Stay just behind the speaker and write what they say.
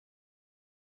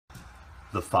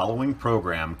The following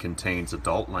program contains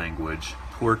adult language,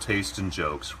 poor taste in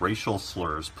jokes, racial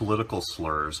slurs, political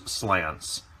slurs,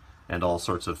 slants, and all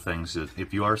sorts of things that,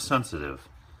 if you are sensitive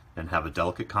and have a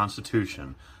delicate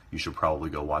constitution, you should probably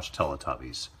go watch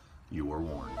Teletubbies. You were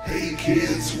warned. Hey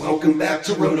kids, welcome back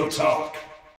to Roto Talk.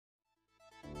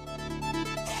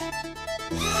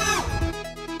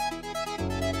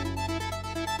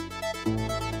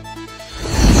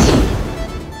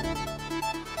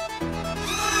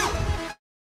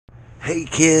 Hey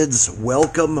kids,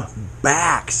 welcome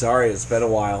back. Sorry, it's been a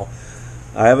while.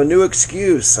 I have a new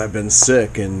excuse. I've been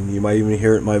sick, and you might even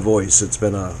hear it in my voice. It's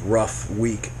been a rough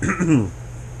week.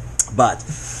 But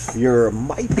you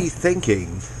might be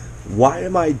thinking, why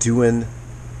am I doing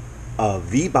a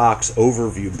V-Box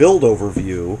overview, build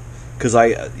overview? Because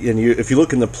if you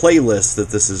look in the playlist that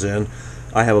this is in,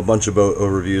 I have a bunch of boat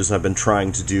overviews. I've been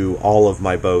trying to do all of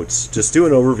my boats. Just do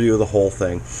an overview of the whole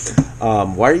thing.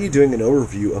 Why are you doing an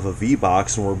overview of a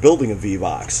V-Box when we're building a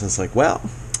V-Box? And it's like, well,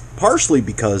 partially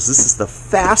because this is the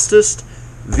fastest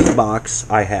V-Box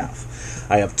I have.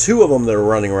 I have two of them that are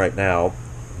running right now,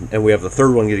 and we have the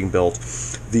third one getting built.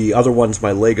 The other one's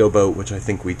my Lego boat, which I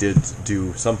think we did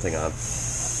do something on.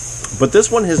 But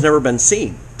this one has never been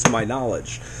seen, to my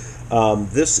knowledge.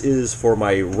 This is for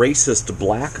my racist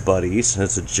black buddies, and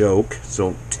it's a joke, so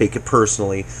don't take it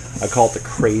personally. I call it the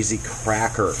Krazy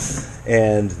Kracker,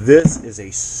 and this is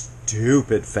a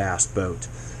stupid fast boat.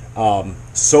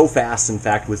 So fast, in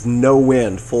fact, with no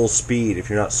wind, full speed, if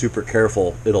you're not super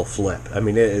careful, it'll flip. I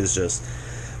mean, it is just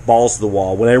balls to the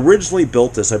wall. When I originally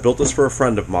built this, I built this for a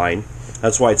friend of mine.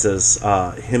 That's why it says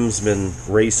Hinsman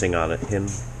Racing on it.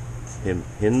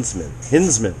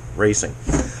 Hinsman Racing.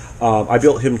 I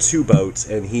built him two boats,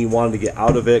 and he wanted to get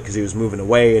out of it because he was moving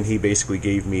away, and he basically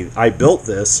gave me... I built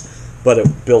this, but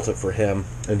it built it for him,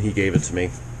 and he gave it to me.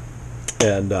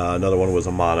 And another one was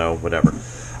a mono, whatever.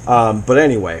 But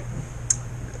anyway,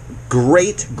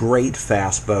 great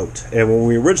fast boat. And when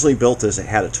we originally built this, it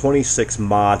had a 26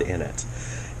 mod in it.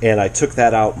 And I took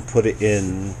that out and put it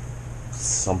in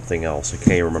something else. I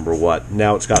can't even remember what.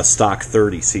 Now it's got a stock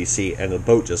 30cc, and the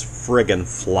boat just friggin'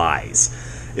 flies.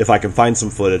 If I can find some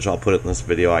footage, I'll put it in this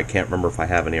video. I can't remember if I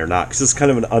have any or not, because it's kind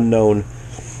of an unknown...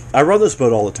 I run this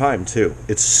boat all the time, too.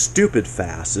 It's stupid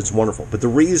fast. It's wonderful. But the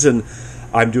reason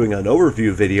I'm doing an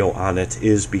overview video on it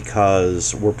is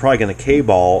because we're probably going to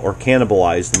K-ball or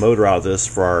cannibalize the motor out of this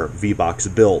for our V-Box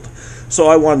build. So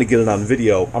I wanted to get it on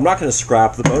video. I'm not going to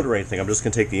scrap the motor or anything. I'm just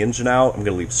going to take the engine out. I'm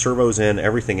going to leave servos in,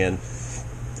 everything in,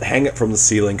 hang it from the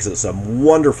ceiling, because it's a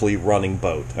wonderfully running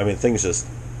boat. I mean, things just...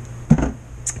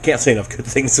 I can't say enough good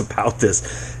things about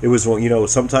this. It was, you know,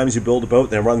 sometimes you build a boat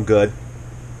and they run good.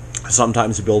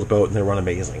 Sometimes you build a boat and they run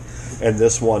amazing. And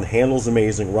this one handles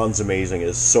amazing, runs amazing,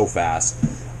 is so fast.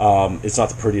 It's not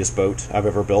the prettiest boat I've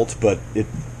ever built, but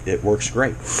it works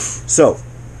great. So,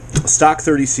 stock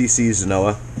 30cc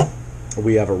Zenoa.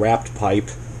 We have a wrapped pipe,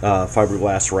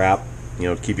 fiberglass wrap, you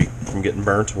know, to keep you from getting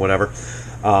burnt, whatever.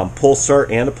 Pull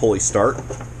start and a pulley start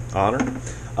on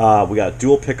her. We got a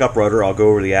dual pickup rudder. I'll go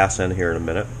over the ass end here in a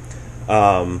minute.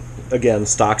 Again,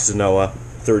 stock Zenoa,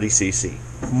 30cc.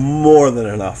 More than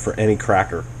enough for any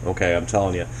cracker. Okay, I'm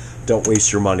telling you. Don't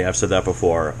waste your money. I've said that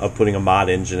before. Of putting a mod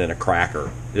engine in a cracker.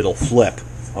 It'll flip.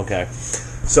 Okay.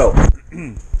 So,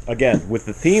 again, with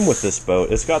the theme with this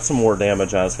boat, it's got some more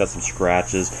damage on it. It's got some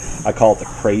scratches. I call it the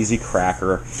Krazy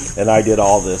Kracker. And I did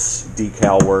all this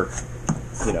decal work.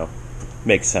 You know,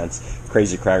 makes sense.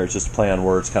 Krazy Kracker is just a play on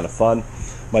words. Kind of fun.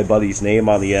 My buddy's name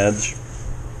on the edge.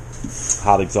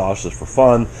 Hot exhaust is for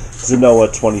fun.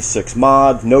 Zenoa 26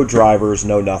 mod. No drivers,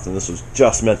 no nothing. This was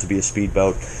just meant to be a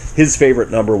speedboat. His favorite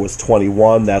number was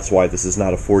 21. That's why this is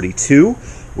not a 42,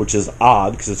 which is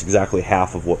odd because it's exactly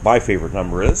half of what my favorite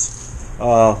number is.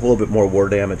 A little bit more war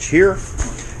damage here.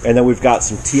 And then we've got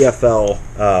some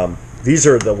TFL. These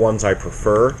are the ones I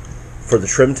prefer for the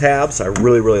trim tabs. I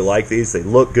really like these. They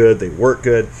look good. They work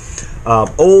good.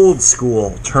 Old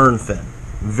school turn fin.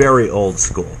 Very old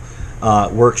school.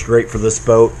 Works great for this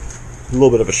boat. A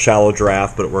little bit of a shallow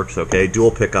draft, but it works okay.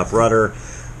 Dual pickup rudder.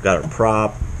 Got our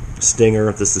prop.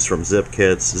 Stinger. This is from Zip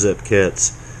Kits.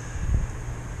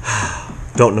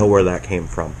 Don't know where that came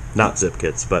from. Not Zip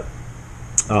Kits, but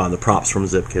the props from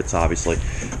Zip Kits, obviously.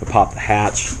 We pop the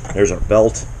hatch. There's our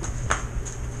belt.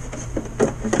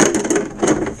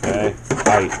 Okay.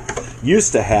 I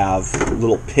used to have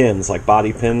little pins, like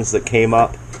body pins, that came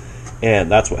up.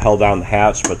 And that's what held down the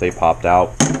hatch, but they popped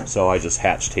out. So I just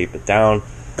hatch tape it down.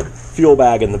 Fuel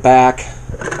bag in the back.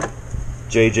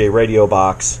 JJ radio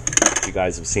box, you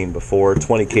guys have seen before.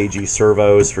 20 kg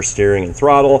servos for steering and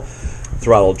throttle.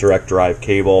 Throttle direct drive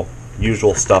cable.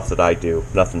 usual stuff that I do.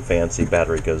 Nothing fancy.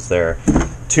 Battery goes there.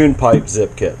 Tune pipe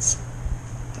zip kits.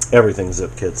 Everything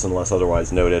zip kits unless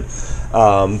otherwise noted.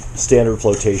 Standard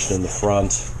flotation in the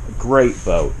front. Great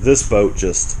boat. This boat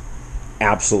just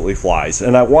absolutely flies.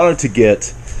 And I wanted to get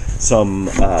some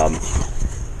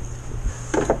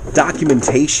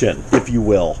documentation, if you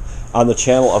will, on the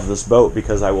channel of this boat,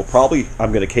 because I'm going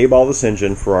to K-ball this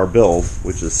engine for our build,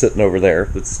 which is sitting over there,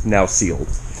 that's now sealed.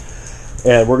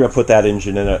 And we're going to put that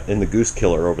engine in the Goose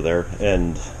Killer over there,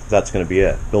 and that's going to be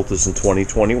it. Built this in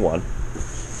 2021.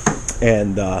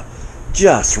 And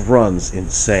just runs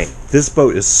insane. This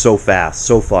boat is so fast,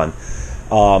 so fun.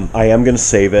 I am going to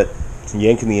save it,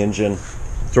 yanking the engine,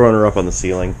 throwing her up on the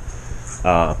ceiling,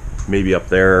 maybe up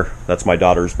there. That's my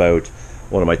daughter's boat,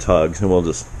 one of my tugs, and we'll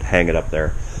just hang it up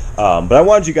there. But I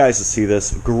wanted you guys to see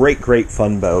this great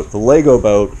fun boat. The Lego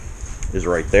boat is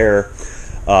right there,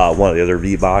 one of the other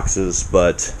V boxes,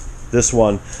 but this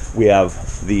one we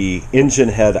have the engine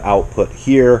head output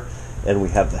here, and we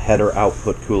have the header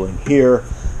output cooling here.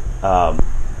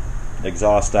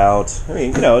 Exhaust out. I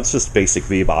mean, you know, it's just basic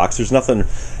V-box. There's nothing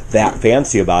that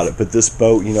fancy about it, but this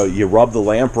boat, you know, you rub the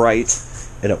lamp right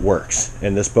and it works.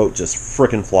 And this boat just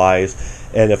frickin' flies.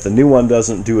 And if the new one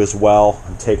doesn't do as well,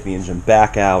 I'm taking the engine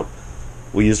back out.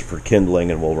 We'll use it for kindling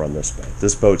and we'll run this boat.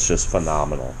 This boat's just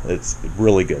phenomenal. It's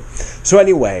really good. So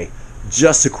anyway,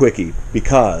 just a quickie,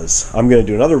 because I'm going to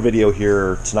do another video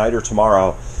here tonight or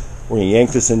tomorrow. We're going to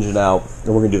yank this engine out,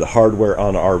 and we're going to do the hardware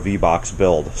on our V-Box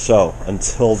build. So,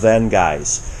 until then,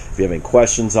 guys, if you have any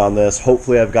questions on this,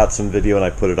 hopefully I've got some video and I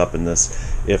put it up in this.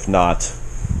 If not,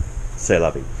 say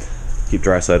lovey. Keep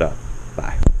dry side up.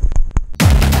 Bye.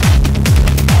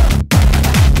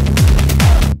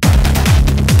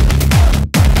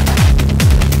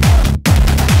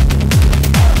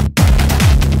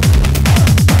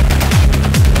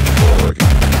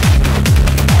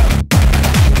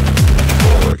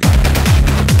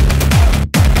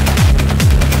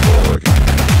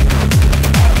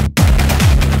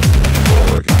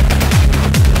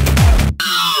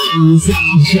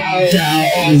 Shout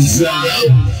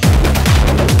out.